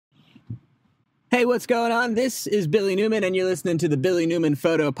Hey, what's going on? This is Billy Newman, and you're listening to the Billy Newman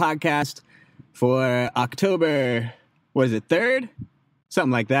Photo Podcast for October, 3rd?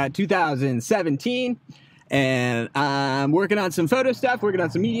 Something like that, 2017. And I'm working on some photo stuff, working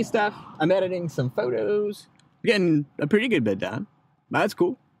on some media stuff. I'm editing some photos. Getting a pretty good bit done. That's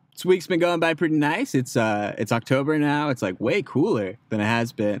cool. This week's been going by pretty nice. It's October now. It's like way cooler than it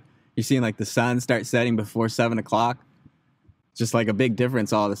has been. You're seeing like the sun start setting before 7 o'clock. It's just like a big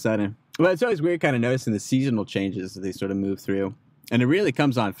difference all of a sudden. Well, it's always weird kind of noticing the seasonal changes that they sort of move through. And it really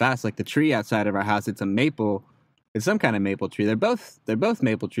comes on fast. Like the tree outside of our house, it's a maple. It's some kind of maple tree. They're both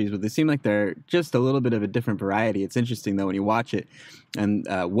maple trees, but they seem like they're just a little bit of a different variety. It's interesting, though, when you watch it. And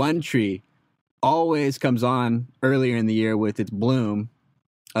one tree always comes on earlier in the year with its bloom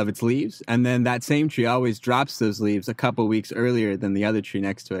of its leaves. And then that same tree always drops those leaves a couple weeks earlier than the other tree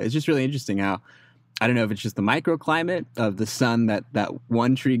next to it. It's just really interesting how, I don't know if it's just the microclimate of the sun that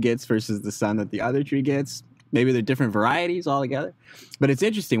one tree gets versus the sun that the other tree gets. Maybe they're different varieties altogether. But it's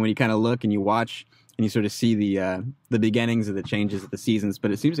interesting when you kind of look and you watch and you sort of see the beginnings of the changes of the seasons,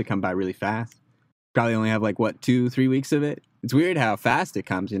 but it seems to come by really fast. Probably only have 2-3 weeks of it. It's weird how fast it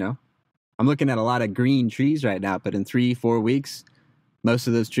comes, you know? I'm looking at a lot of green trees right now, but in 3-4 weeks, most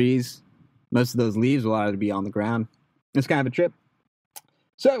of those trees, most of those leaves will already be on the ground. It's kind of a trip.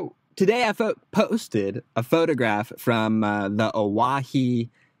 So today I posted a photograph from the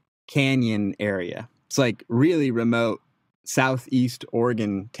Owyhee Canyon area. It's like really remote southeast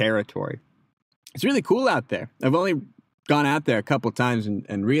Oregon territory. It's really cool out there. I've only gone out there a couple times,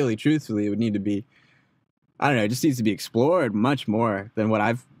 and really, truthfully, it would need to be, I don't know, it just needs to be explored much more than what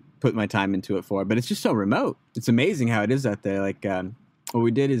I've put my time into it for. But it's just so remote. It's amazing how it is out there. Like, what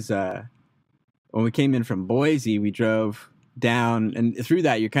we did is when we came in from Boise, we drove down, and through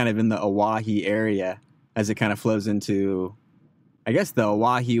that, you're kind of in the Owyhee area as it kind of flows into, I guess the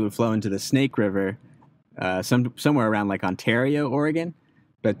Owyhee would flow into the Snake River, somewhere around like Ontario, Oregon.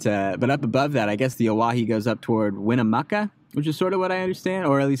 But up above that, I guess the Owyhee goes up toward Winnemucca, which is sort of what I understand,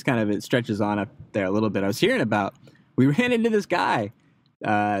 or at least kind of it stretches on up there a little bit. I was hearing about, we ran into this guy,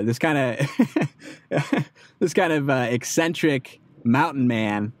 this kind of eccentric mountain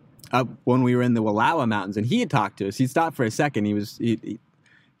man up when we were in the Wallowa Mountains, and he had talked to us. He stopped for a second. He was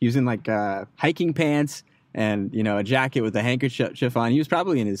in like hiking pants and, you know, a jacket with a handkerchief on. He was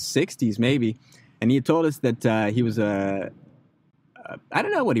probably in his 60s maybe, and he had told us that he was I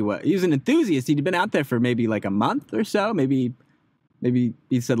don't know what he was. He was an enthusiast. He'd been out there for maybe like a month or so. Maybe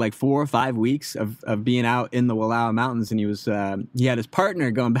he said like 4 or 5 weeks of being out in the Wallowa Mountains, and he had his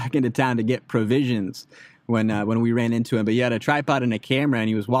partner going back into town to get provisions when we ran into him. But he had a tripod and a camera, and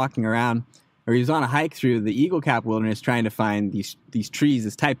he was walking around, or he was on a hike through the Eagle Cap Wilderness trying to find these trees,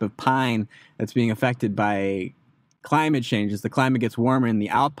 this type of pine that's being affected by climate change. As the climate gets warmer in the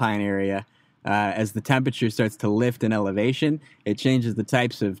alpine area, as the temperature starts to lift in elevation, it changes the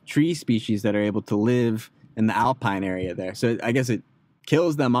types of tree species that are able to live in the alpine area there. So I guess it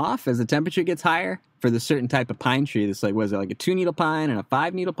kills them off as the temperature gets higher for the certain type of pine tree. That's like, was it like a 2-needle pine and a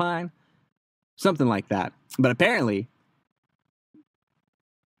 5-needle pine? Something like that. But apparently,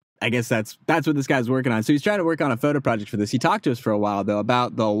 I guess that's what this guy's working on. So he's trying to work on a photo project for this. He talked to us for a while, though,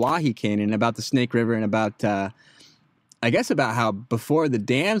 about the Owyhee Canyon, about the Snake River, and about about how before the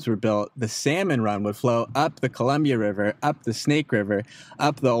dams were built, the salmon run would flow up the Columbia River, up the Snake River,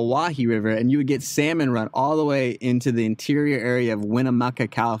 up the Owyhee River, and you would get salmon run all the way into the interior area of Winnemucca,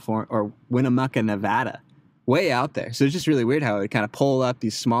 California, or Winnemucca, Nevada, way out there. So it's just really weird how it would kind of pull up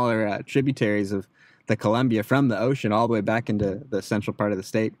these smaller tributaries of the Columbia from the ocean all the way back into the central part of the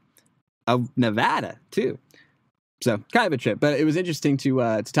state of Nevada, too. So kind of a trip, but it was interesting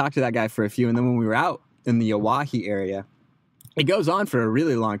to talk to that guy for a few. And then when we were out in the Owyhee area, it goes on for a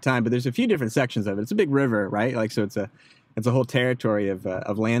really long time, but there's a few different sections of it. It's a big river, right? Like, so it's a whole territory of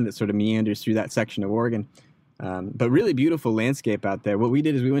land that sort of meanders through that section of Oregon. But really beautiful landscape out there. What we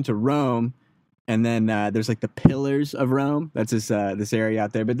did is we went to Rome, and then there's like the Pillars of Rome. That's this area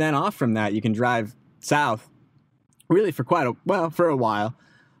out there. But then off from that, you can drive south, really for for a while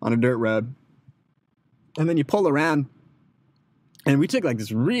on a dirt road, and then you pull around, and we took like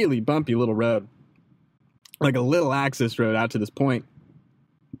this really bumpy little road, like a little access road out to this point.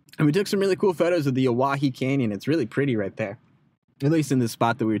 And we took some really cool photos of the Owyhee Canyon. It's really pretty right there, at least in this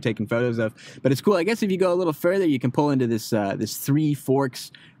spot that we were taking photos of. But it's cool. I guess if you go a little further, you can pull into this Three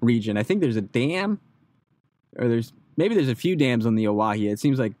Forks region. I think there's a dam, or there's a few dams on the Owyhee. It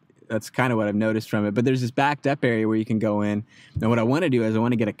seems like that's kind of what I've noticed from it. But there's this backed up area where you can go in. And what I want to do is I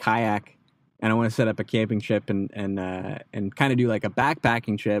want to get a kayak, and I want to set up a camping trip and kind of do like a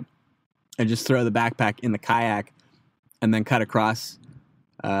backpacking trip, and just throw the backpack in the kayak and then cut across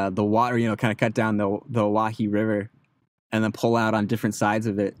the water, kind of cut down the Owyhee River and then pull out on different sides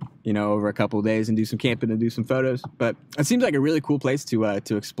of it, over a couple of days and do some camping and do some photos. But it seems like a really cool place to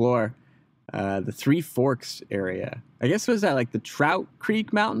explore. The Three Forks area. I guess was that like the Trout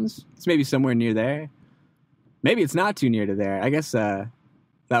Creek Mountains? It's maybe somewhere near there. Maybe it's not too near to there. I guess that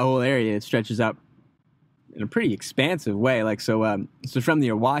whole area stretches up in a pretty expansive way. Like so from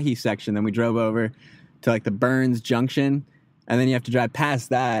the Owyhee section, then we drove over to like the Burns Junction, and then you have to drive past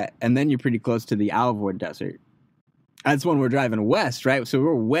that, and then you're pretty close to the Alvord Desert. That's when we're driving west, right? So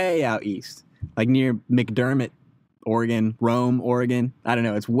we're way out east, like near McDermott, Oregon, Rome, Oregon. I don't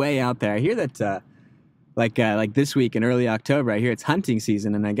know. It's way out there. I hear that, like this week in early October, I hear it's hunting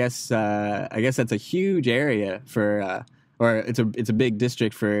season, and I guess that's a huge area for, or it's a big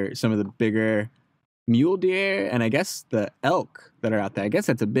district for some of the bigger mule deer, and I guess the elk that are out there. I guess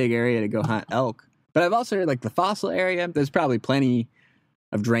that's a big area to go hunt elk. But I've also heard like the fossil area. There's probably plenty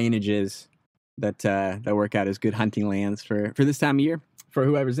of drainages that work out as good hunting lands for this time of year for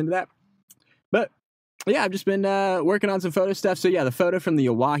whoever's into that. But yeah, I've just been working on some photo stuff. So yeah, the photo from the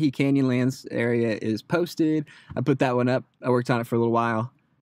Owyhee Canyonlands area is posted. I put that one up. I worked on it for a little while,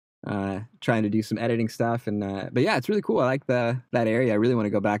 trying to do some editing stuff. And but yeah, it's really cool. I like that area. I really want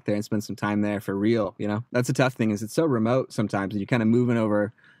to go back there and spend some time there for real. That's a tough thing, is it's so remote sometimes, and you're kind of moving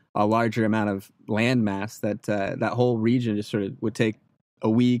over a larger amount of land mass that that whole region just sort of would take a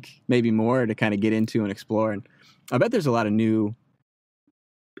week, maybe more, to kind of get into and explore. And I bet there's a lot of new,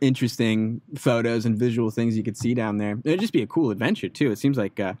 interesting photos and visual things you could see down there. It'd just be a cool adventure too. It seems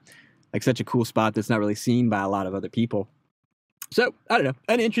like such a cool spot that's not really seen by a lot of other people. So I don't know,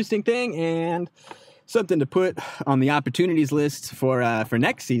 an interesting thing and something to put on the opportunities list for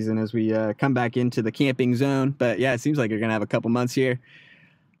next season as we come back into the camping zone. But yeah, it seems like you're gonna have a couple months here,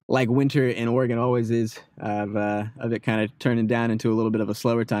 like winter in Oregon always is, of it kind of turning down into a little bit of a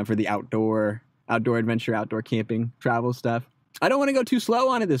slower time for the outdoor adventure, outdoor camping, travel stuff. I don't want to go too slow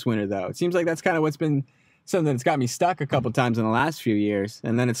on it this winter, though. It seems like that's kind of what's been something that's got me stuck a couple times in the last few years,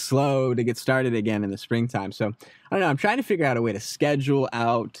 and then it's slow to get started again in the springtime. So I don't know. I'm trying to figure out a way to schedule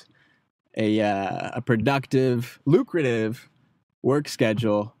out a productive, lucrative work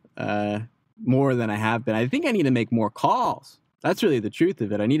schedule more than I have been. I think I need to make more calls. That's really the truth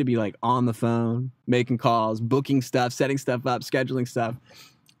of it. I need to be like on the phone, making calls, booking stuff, setting stuff up, scheduling stuff.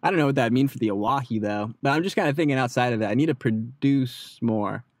 I don't know what that would mean for the Owyhee, though. But I'm just kind of thinking outside of it. I need to produce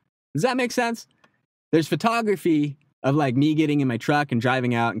more. Does that make sense? There's photography of like me getting in my truck and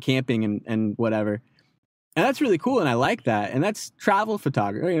driving out and camping and whatever. And that's really cool, and I like that. And that's travel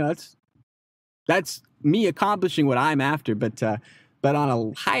photography. That's me accomplishing what I'm after. But on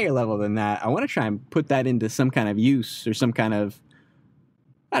a higher level than that, I want to try and put that into some kind of use or some kind of,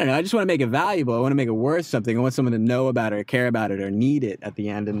 I don't know. I just want to make it valuable. I want to make it worth something. I want someone to know about it or care about it or need it at the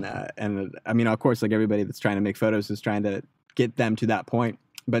end. And I mean, of course, like everybody that's trying to make photos is trying to get them to that point.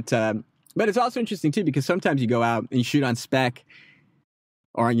 But it's also interesting too, because sometimes you go out and you shoot on spec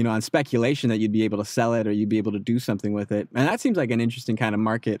or, on speculation that you'd be able to sell it or you'd be able to do something with it. And that seems like an interesting kind of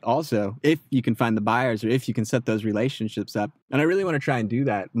market also, if you can find the buyers or if you can set those relationships up. And I really want to try and do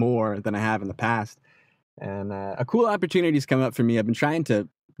that more than I have in the past. And a cool opportunity's come up for me. I've been trying to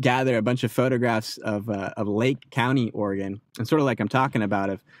gather a bunch of photographs of Lake County, Oregon, and sort of like I'm talking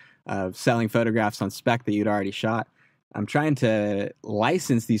about of selling photographs on spec that you'd already shot. I'm trying to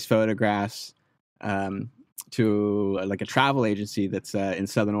license these photographs to like a travel agency that's in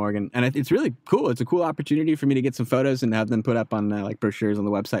Southern Oregon, and it's really cool. It's a cool opportunity for me to get some photos and have them put up on like brochures on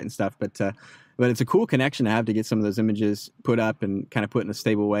the website and stuff. But it's a cool connection to have to get some of those images put up and kind of put in a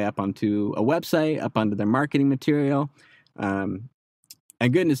stable way up onto a website, up onto their marketing material.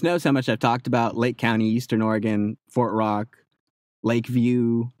 And goodness knows how much I've talked about Lake County, Eastern Oregon, Fort Rock,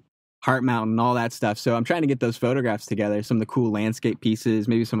 Lakeview, Heart Mountain, all that stuff. So I'm trying to get those photographs together, some of the cool landscape pieces,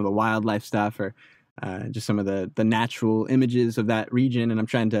 maybe some of the wildlife stuff, or just some of the natural images of that region. And I'm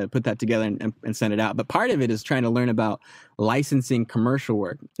trying to put that together and send it out. But part of it is trying to learn about licensing commercial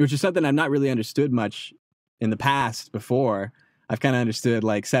work, which is something I've not really understood much in the past before. I've kind of understood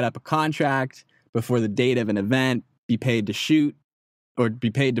like set up a contract before the date of an event, be paid to shoot or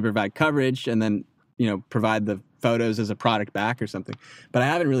be paid to provide coverage, and then, provide the photos as a product back or something. But I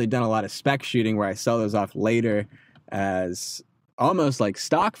haven't really done a lot of spec shooting where I sell those off later as almost like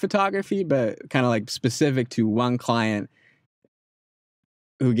stock photography, but kind of like specific to one client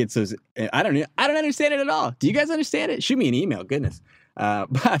who gets those. I don't understand it at all. Do you guys understand it? Shoot me an email. Goodness.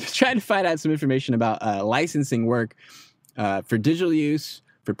 But I'm trying to find out some information about licensing work for digital use,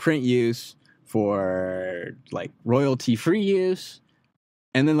 for print use, for like royalty-free use,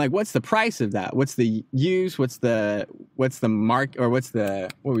 And then like, what's the price of that? What's the use? What's the mark, or what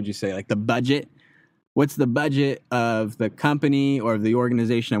would you say? Like the budget? What's the budget of the company or of the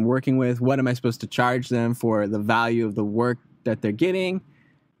organization I'm working with? What am I supposed to charge them for the value of the work that they're getting?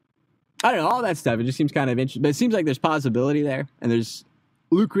 I don't know, all that stuff. It just seems kind of interesting. But it seems like there's possibility there, and there's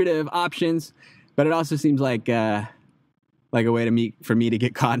lucrative options. But it also seems like a way for me to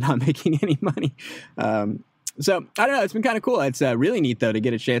get caught not making any money. So I don't know. It's been kind of cool. It's really neat though to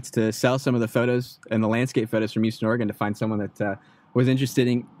get a chance to sell some of the photos and the landscape photos from Houston, Oregon, to find someone that was interested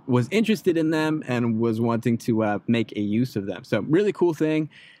in them and was wanting to make a use of them. So really cool thing,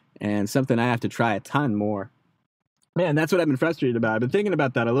 and something I have to try a ton more. Man, that's what I've been frustrated about. I've been thinking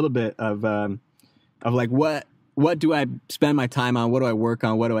about that a little bit of like what do I spend my time on? What do I work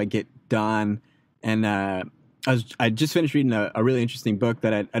on? What do I get done? And I just finished reading a really interesting book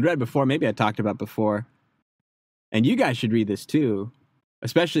that I'd read before. Maybe I talked about before. And you guys should read this too,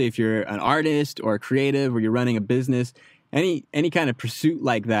 especially if you're an artist or a creative or you're running a business. Any kind of pursuit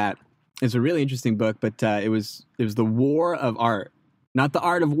like that is a really interesting book. But it was The War of Art, not The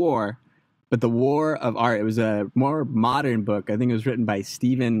Art of War, but The War of Art. It was a more modern book. I think it was written by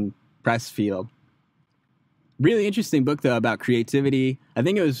Stephen Pressfield. Really interesting book though about creativity. I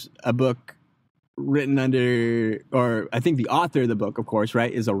think it was a book written under, or I think the author of the book, of course,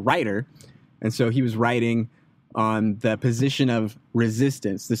 right, is a writer, and so he was writing on the position of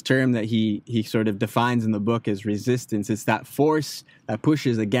resistance. This term that he sort of defines in the book as resistance. It's that force that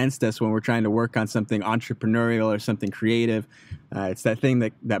pushes against us when we're trying to work on something entrepreneurial or something creative. It's that thing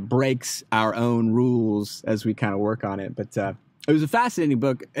that breaks our own rules as we kind of work on it. But it was a fascinating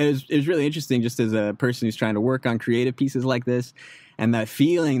book. It was really interesting just as a person who's trying to work on creative pieces like this, and that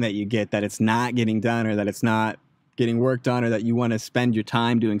feeling that you get that it's not getting done, or that it's not getting worked on, or that you want to spend your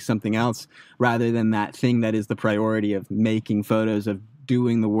time doing something else rather than that thing that is the priority of making photos, of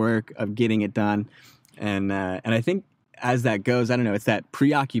doing the work, of getting it done. And I think as that goes, I don't know, it's that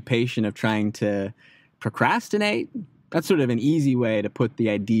preoccupation of trying to procrastinate. That's sort of an easy way to put the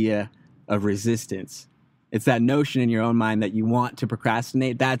idea of resistance. It's that notion in your own mind that you want to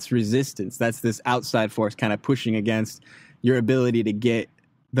procrastinate. That's resistance. That's this outside force kind of pushing against your ability to get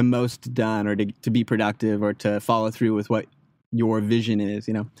the most done, or to be productive, or to follow through with what your vision is,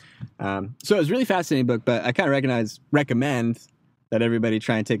 you know? So it was a really fascinating book, but I kind of recommend that everybody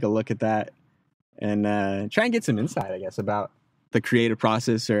try and take a look at that, and try and get some insight, I guess, about the creative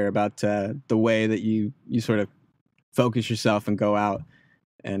process, or about the way that you sort of focus yourself and go out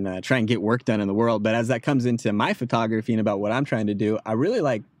and try and get work done in the world. But as that comes into my photography and about what I'm trying to do, I really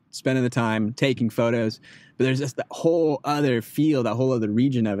like spending the time taking photos. But there's just that whole other field, that whole other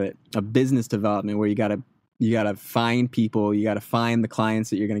region of it, of business development, where you gotta find people, you gotta find the clients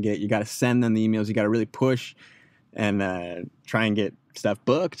that you're gonna get, you gotta send them the emails, you gotta really push and try and get stuff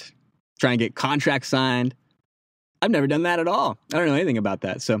booked, try and get contracts signed. I've never done that at all. I don't know anything about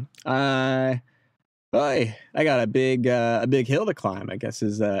that. So I got a big hill to climb, I guess,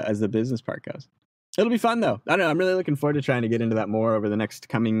 as the business part goes. It'll be fun though. I don't know. I'm really looking forward to trying to get into that more over the next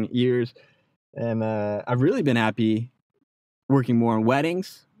coming years. And I've really been happy working more on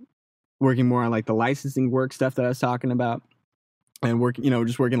weddings, working more on like the licensing work stuff that I was talking about, and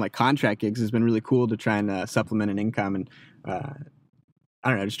just working like contract gigs has been really cool to try and supplement an income, and I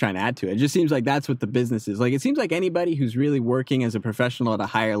don't know, just trying to add to it. It just seems like that's what the business is. Like, it seems like anybody who's really working as a professional at a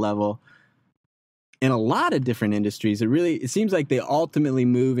higher level in a lot of different industries, it seems like they ultimately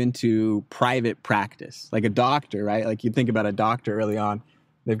move into private practice, like a doctor, right? Like, you think about a doctor early on,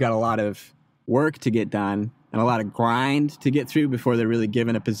 they've got a lot of work to get done and a lot of grind to get through before they're really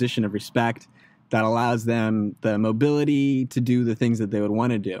given a position of respect that allows them the mobility to do the things that they would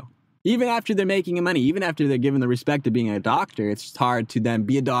want to do. Even after they're making money, even after they're given the respect of being a doctor, it's hard to then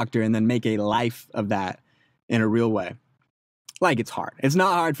be a doctor and then make a life of that in a real way. Like, it's hard. It's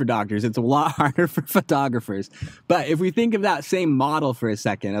not hard for doctors. It's a lot harder for photographers. But if we think of that same model for a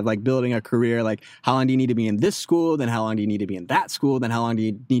second of like building a career, like how long do you need to be in this school? Then how long do you need to be in that school? Then how long do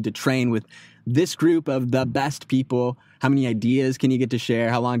you need to train with this group of the best people? How many ideas can you get to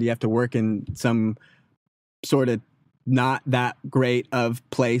share? How long do you have to work in some sort of not that great of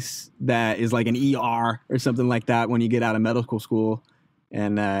place that is like an ER or something like that when you get out of medical school?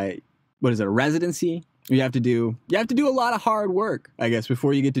 And what is it, a residency? You have to do a lot of hard work, I guess,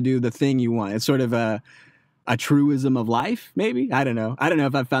 before you get to do the thing you want. It's sort of a truism of life, maybe. I don't know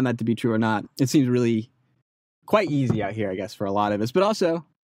if I've found that to be true or not. It seems really quite easy out here, I guess, for a lot of us, but also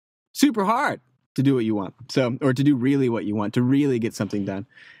super hard to do what you want. So, or to do really what you want, to really get something done.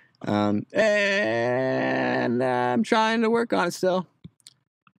 And I'm trying to work on it still.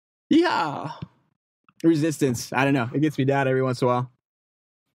 Yeah. Resistance. I don't know. It gets me down every once in a while.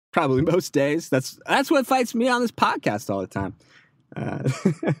 probably most days. That's what fights me on this podcast all the time.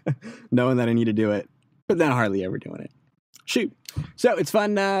 Knowing that I need to do it, but then hardly ever doing it. Shoot. So it's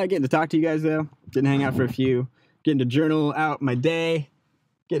fun getting to talk to you guys, though. Getting to hang out for a few. Getting to journal out my day.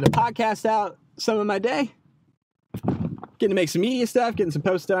 Getting to podcast out some of my day. Getting to make some media stuff. Getting some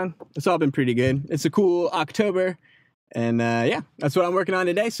posts done. It's all been pretty good. It's a cool October. And yeah, that's what I'm working on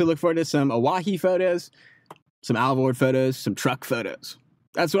today. So look forward to some Owyhee photos, some Alvord photos, some truck photos.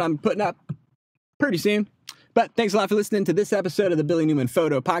 That's what I'm putting up pretty soon. But thanks a lot for listening to this episode of the Billy Newman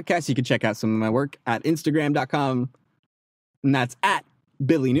Photo Podcast. You can check out some of my work at Instagram.com. And that's at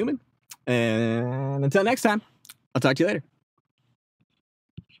Billy Newman. And until next time, I'll talk to you later.